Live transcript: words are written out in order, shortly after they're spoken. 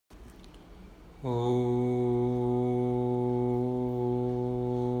ॐ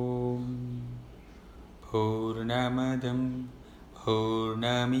पूर्णमदं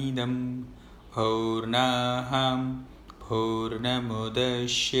पूर्णमिदं पूर्णाहं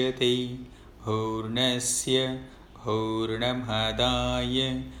पूर्णमुदच्यते पूर्णस्य पूर्णमादाय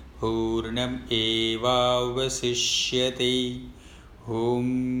पूर्णमेवावशिष्यते। ॐ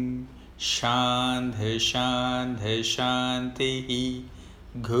शान्तिः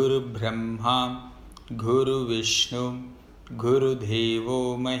गुरुब्रह्मा गुरुविष्णु गुरुदेवो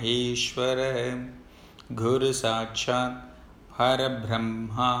महेश्वरः गुरुसाक्षात्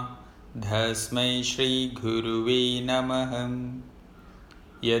परब्रह्म तस्मै श्रीगुरुवे नमः।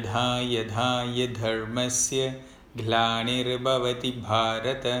 यदा यदा हि धर्मस्य ग्लानिर्भवति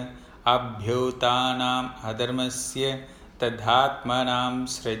भारत अभ्युत्थानम् अधर्मस्य तदात्मनां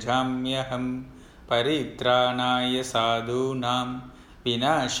सृजाम्यहं परित्राणाय साधूनां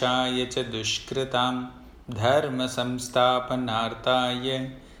विनाशाय च दुष्कृतां धर्मसंस्थापनार्थाय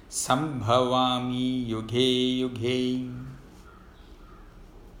संभवामि युगे युगे।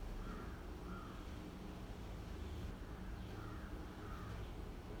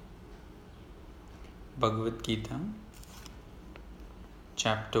 Bhagavad Gita,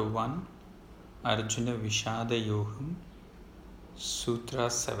 Chapter 1, Arjuna Vishada Yogam, Sutra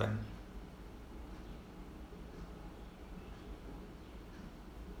 7.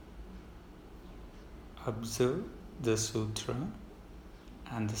 Observe the sutra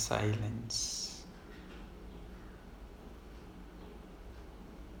and the silence.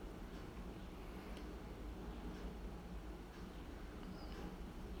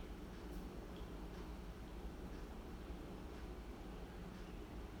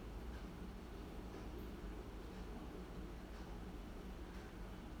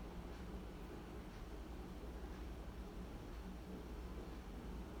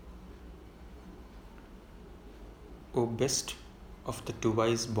 O best of the two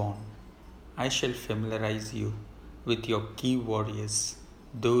wise born, I shall familiarize you with your key warriors,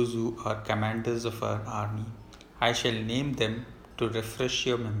 those who are commanders of our army. I shall name them to refresh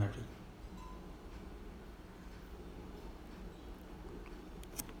your memory.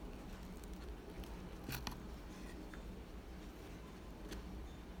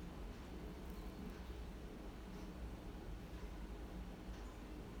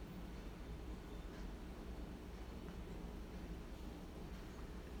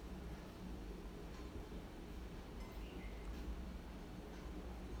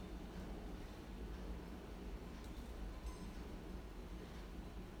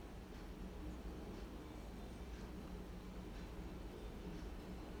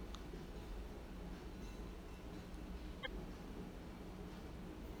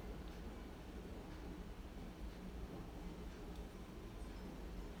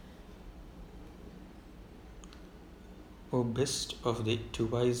 O best of the two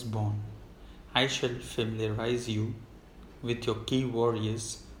wise born, I shall familiarize you with your key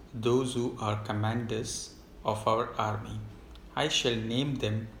warriors, those who are commanders of our army. I shall name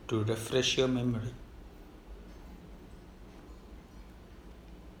them to refresh your memory.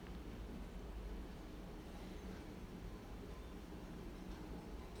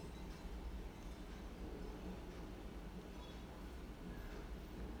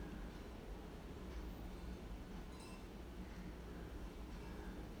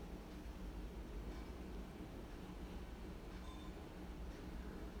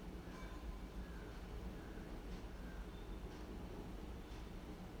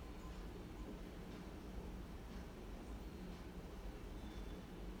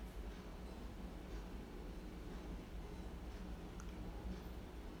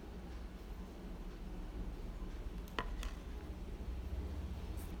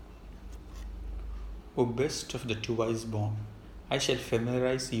 O best of the two wise born, I shall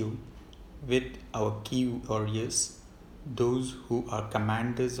familiarize you with our key warriors, those who are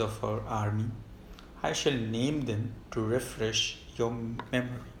commanders of our army. I shall name them to refresh your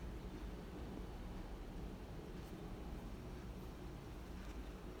memory.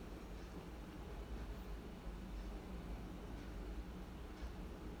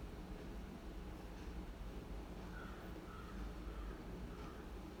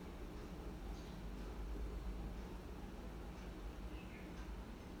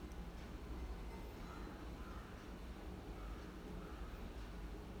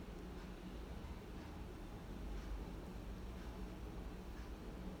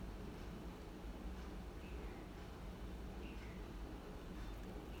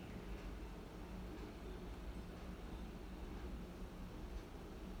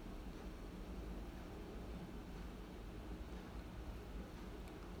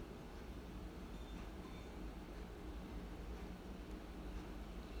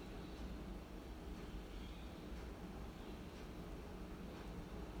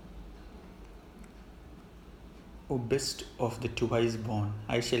 O best of the twice born,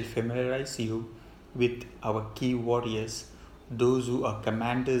 I shall familiarize you with our key warriors, those who are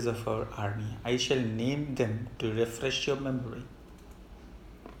commanders of our army. I shall name them to refresh your memory.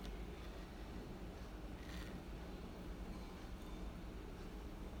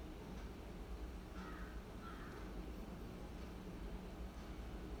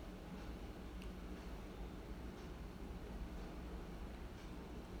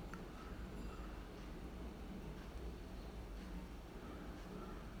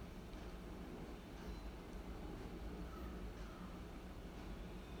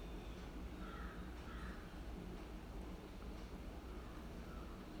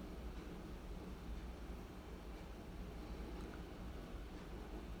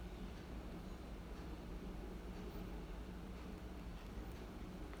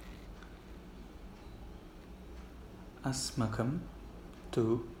 अस्मकं तु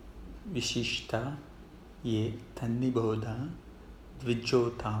विशिष्टा ये तन्निबोधा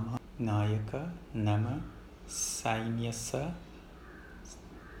द्विजोत्थामा नायक नम सैन्यस्य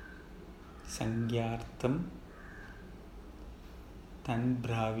संज्ञार्थं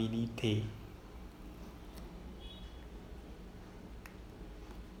तन्ब्रावीनि ते.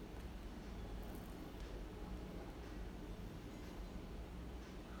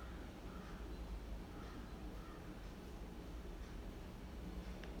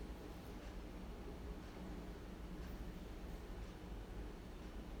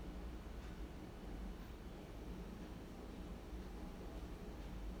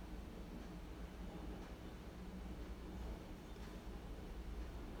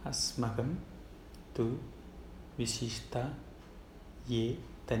 अस्मकं तु विशिष्टा ये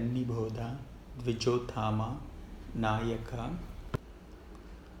तन्निबोधा द्विजोत्थामा नायक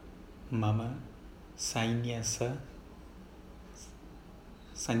मम सैन्यस्य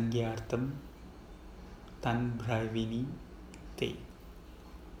संज्ञार्थं तन्ब्रावीनि ते.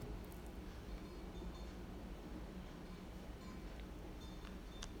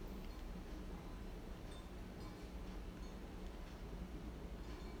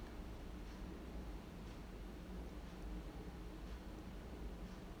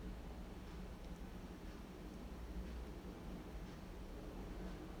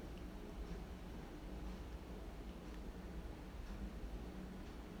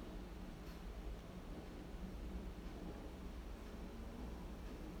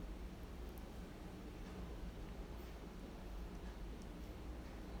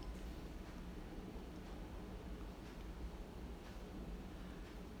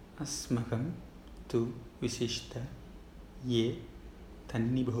 अस्मकं तु विशिष्टा ये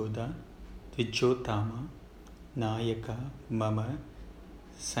तन्निबोधा द्विजोत्थामा नायक मम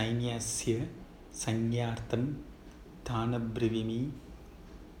सैन्यस्य संज्ञार्थं तानब्रवीमि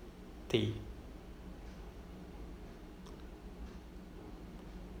ते.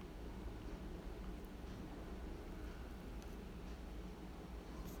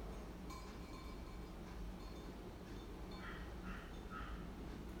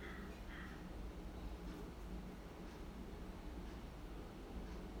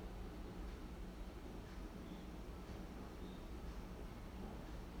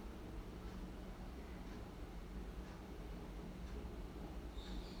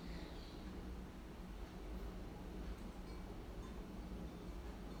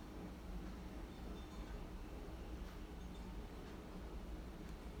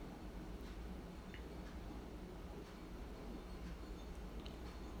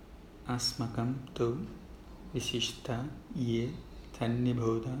 अस्मकं तु विशिष्टा ये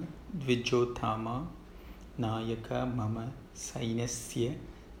तन्निबोधा द्विजोत्थामा नायक मम सैन्यस्य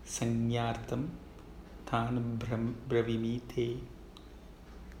संज्ञार्थं तानब्रवीमि ते.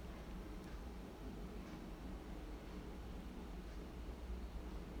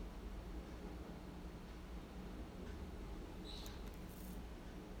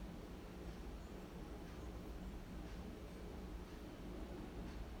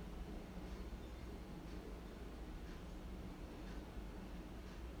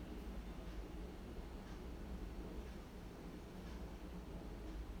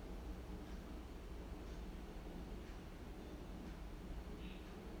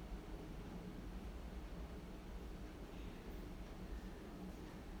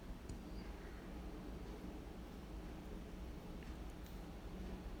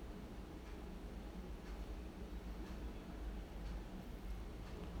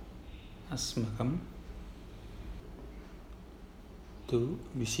 अस्मकं तु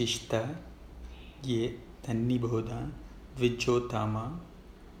विशिष्टा ये तन्निबोधा द्विजोत्थामा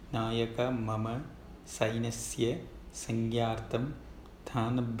नायक मम सैन्यस्य संज्ञार्थं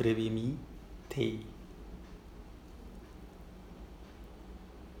तानब्रवीमि ते.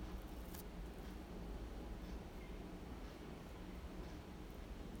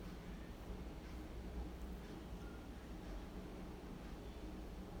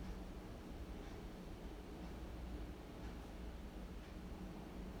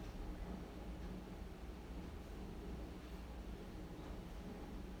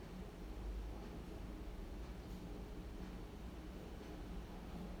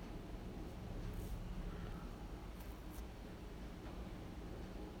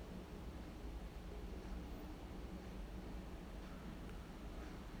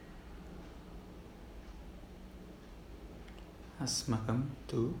 अस्मकं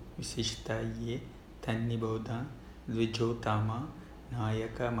तु विशिष्टा ये तन्निबोधा द्विजोत्तमा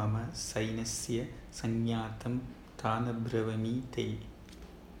नायक मम सैन्यस्य संज्ञातं तानब्रवीमि ते.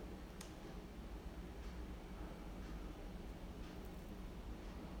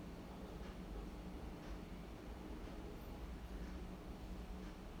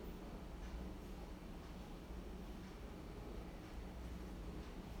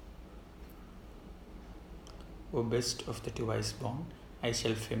 O best of the two wise born, I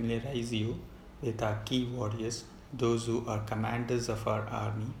shall familiarize you with our key warriors, those who are commanders of our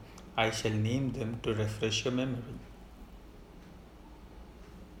army. I shall name them to refresh your memory.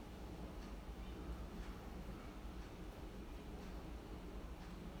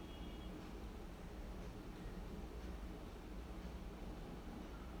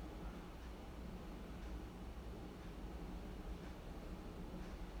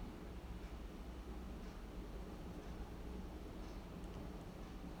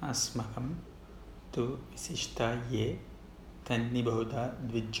 अस्मकं तु विशिष्टा ये तन्निबोधा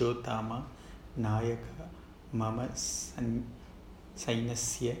द्विजोत्तमा नायक मम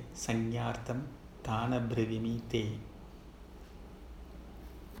सैन्यस्य संज्ञार्थं तानब्रवीमि ते.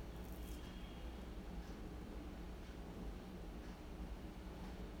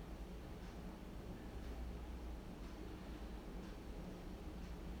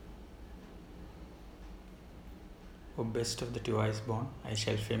 O best of the two wise born, I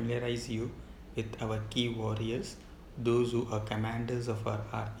shall familiarize you with our key warriors, those who are commanders of our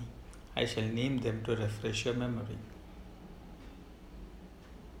army. I shall name them to refresh your memory.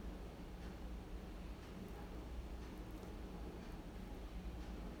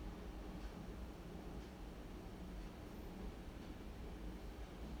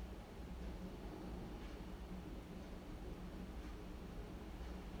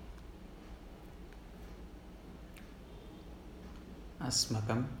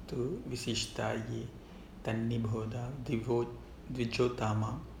 अस्मकं तु विशिष्टा ये तन्निबोधा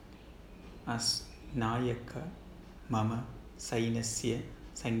द्विजोत्तमा नायक मम सैन्यस्य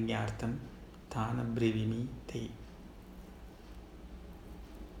संज्ञार्थं तानब्रवीमि ते.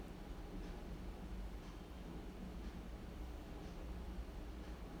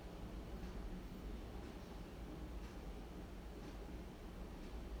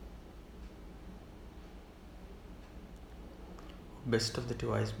 Best of the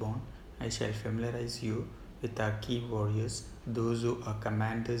two wise born, I shall familiarize you with our key warriors, those who are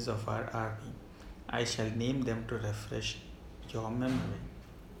commanders of our army. I shall name them to refresh your memory.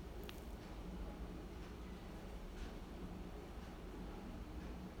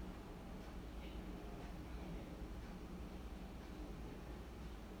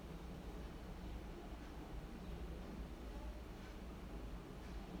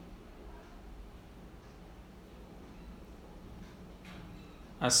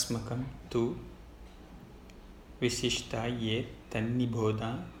 अस्मकं तु विशिष्टा ये तन्निबोधा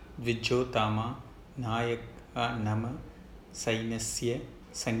द्विजोत्तमा नायक मम सैन्यस्य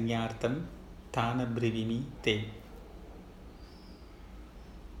संज्ञार्थं तानब्रवीमि ते.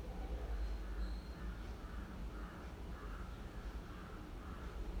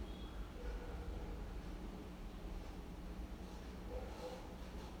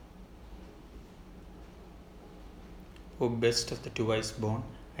 O best of the two wise born,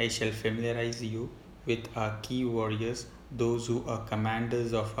 I shall familiarize you with our key warriors, those who are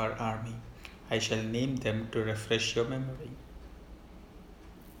commanders of our army. I shall name them to refresh your memory.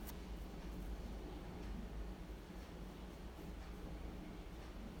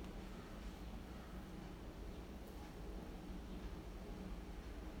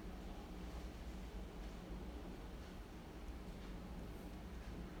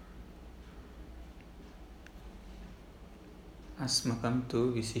 अस्मकं तु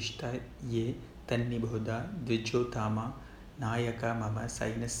विशिष्टा ये तन्निबोधा द्विजोत्तमा नायक मम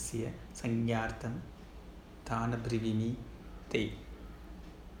सैन्यस्य संज्ञार्थं तानब्रवीमि ते.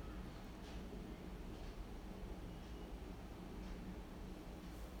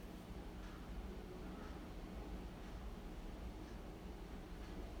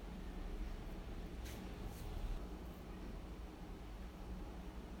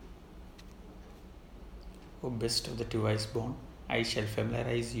 O best of the two wise born, I shall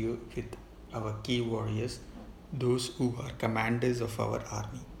familiarize you with our key warriors, those who are commanders of our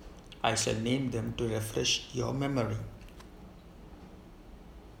army. I shall name them to refresh your memory.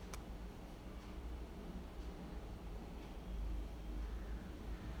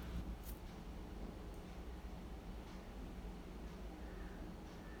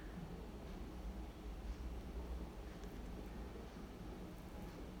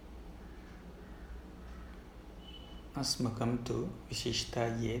 अस्मकं तु विशिष्टा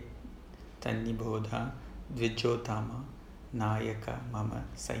ये तन्निबोधा द्विजोत्तम नायक मम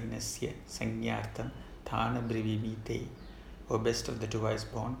सैन्यस्य संज्ञार्थं तान् ब्रवीमि ते. O best of the two wise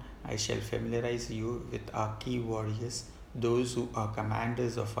born, I shall familiarize you with our key warriors, those who are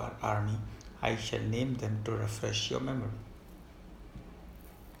commanders of our army. I shall name them to refresh your memory.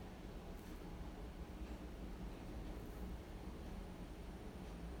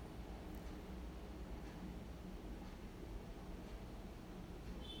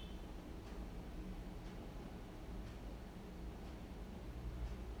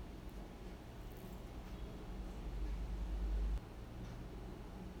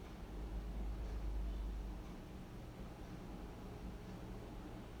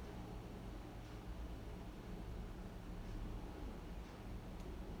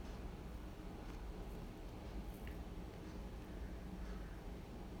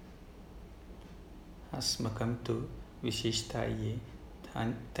 अस्मकं तु विशिष्टा ये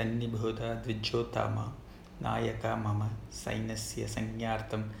तन्निबोधा द्विजोत्तम नायक मम सैन्यस्य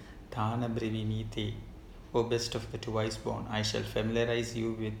संज्ञार्थं तान् ब्रवीमि ते. O best of the two wise born, I shall familiarize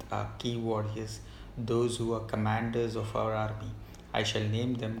you with our key warriors, those who are commanders of our army. I shall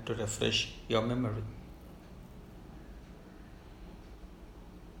name them to refresh your memory.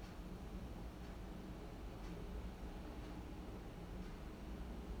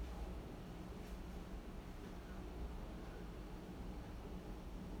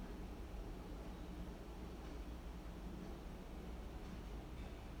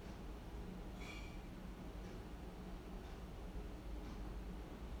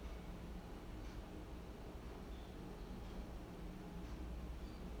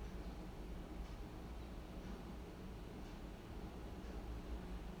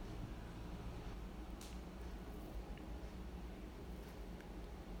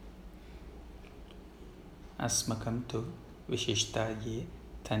 अस्मकं तु विशिष्टा ये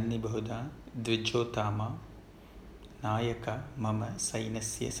तन्निबोधा द्विजोत्तम नायक मम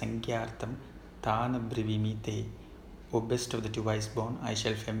सैन्यस्य संज्ञार्थं तान् ब्रवीमि ते. O best of the two wise born, I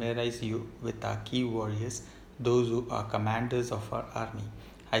shall familiarize you with our key warriors, those who are commanders of our army.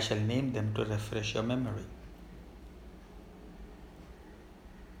 I shall name them to refresh your memory.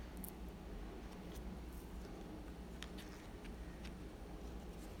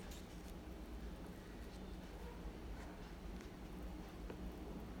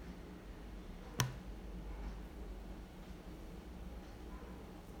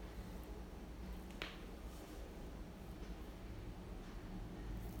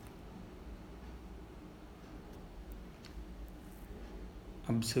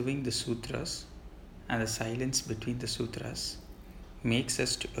 Observing the sutras and the silence between the sutras makes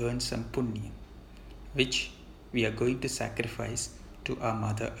us to earn some punya, which we are going to sacrifice to our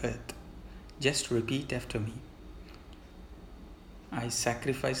Mother Earth. Just repeat after me. I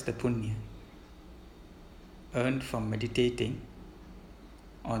sacrifice the punya earned from meditating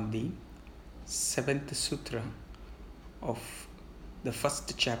on the 7th sutra of the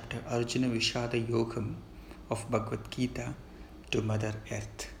first chapter, Arjuna Vishada Yogam of Bhagavad Gita, to Mother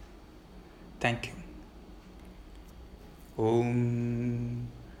Earth. Thank you. Om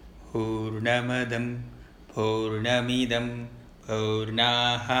Purnamadam Purnamidam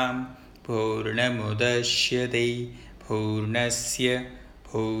Purnaham Purnamudashyate Purnasya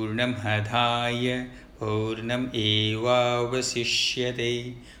Purnamhadaya Purnam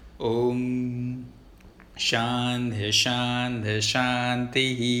Evavasishyate. Om Shanti Shanti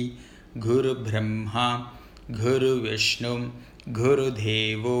Shanti. Guru Brahma Guru Vishnu Guru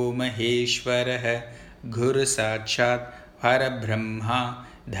Devo Maheshwarah Guru Sakshat Parabrahma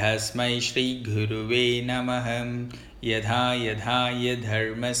Tasmai Shri Guruve Namah. Yadha Yadha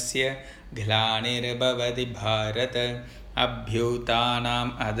Yadharmasya Glanirabhavati Bharata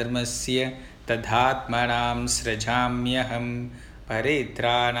Abhyutanam Adharmasya Tadhatmanam Srajamyaham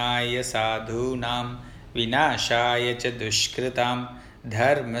Paritranaya Sadhunam Vinashaya Cha Dushkritam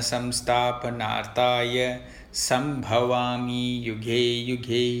Dharma Samstapanartaya Sambhavami Yuge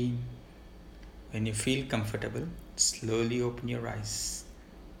Yuge. When you feel comfortable, slowly open your eyes.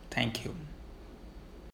 Thank you.